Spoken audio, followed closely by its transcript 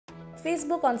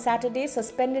Facebook on Saturday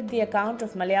suspended the account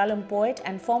of Malayalam poet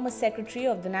and former secretary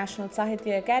of the National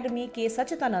Sahitya Academy K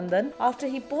Satchidanandan after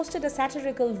he posted a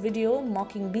satirical video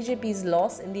mocking BJP's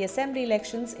loss in the assembly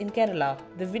elections in Kerala.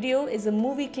 The video is a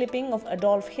movie clipping of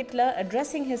Adolf Hitler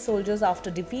addressing his soldiers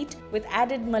after defeat, with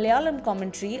added Malayalam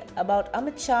commentary about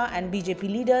Amit Shah and BJP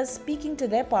leaders speaking to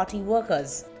their party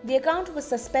workers. The account was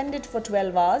suspended for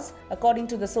 12 hours. According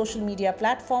to the social media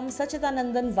platform,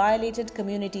 Satchidanandan violated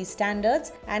community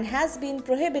standards and has been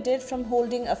prohibited from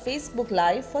holding a Facebook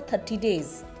Live for 30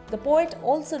 days. The poet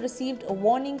also received a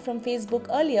warning from Facebook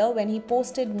earlier when he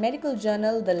posted medical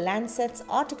journal The Lancet's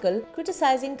article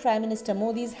criticizing Prime Minister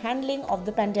Modi's handling of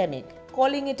the pandemic.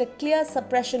 Calling it a clear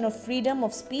suppression of freedom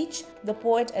of speech, the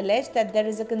poet alleged that there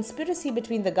is a conspiracy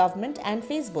between the government and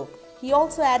Facebook. He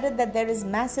also added that there is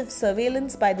massive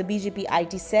surveillance by the BJP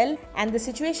IT cell and the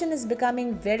situation is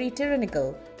becoming very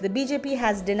tyrannical. The BJP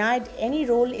has denied any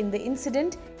role in the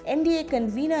incident. NDA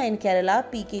convener in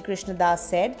Kerala, K Krishnadas,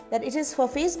 said that it is for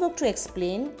Facebook to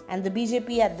explain, and the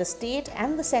BJP at the state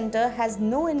and the centre has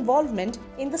no involvement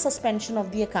in the suspension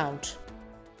of the account.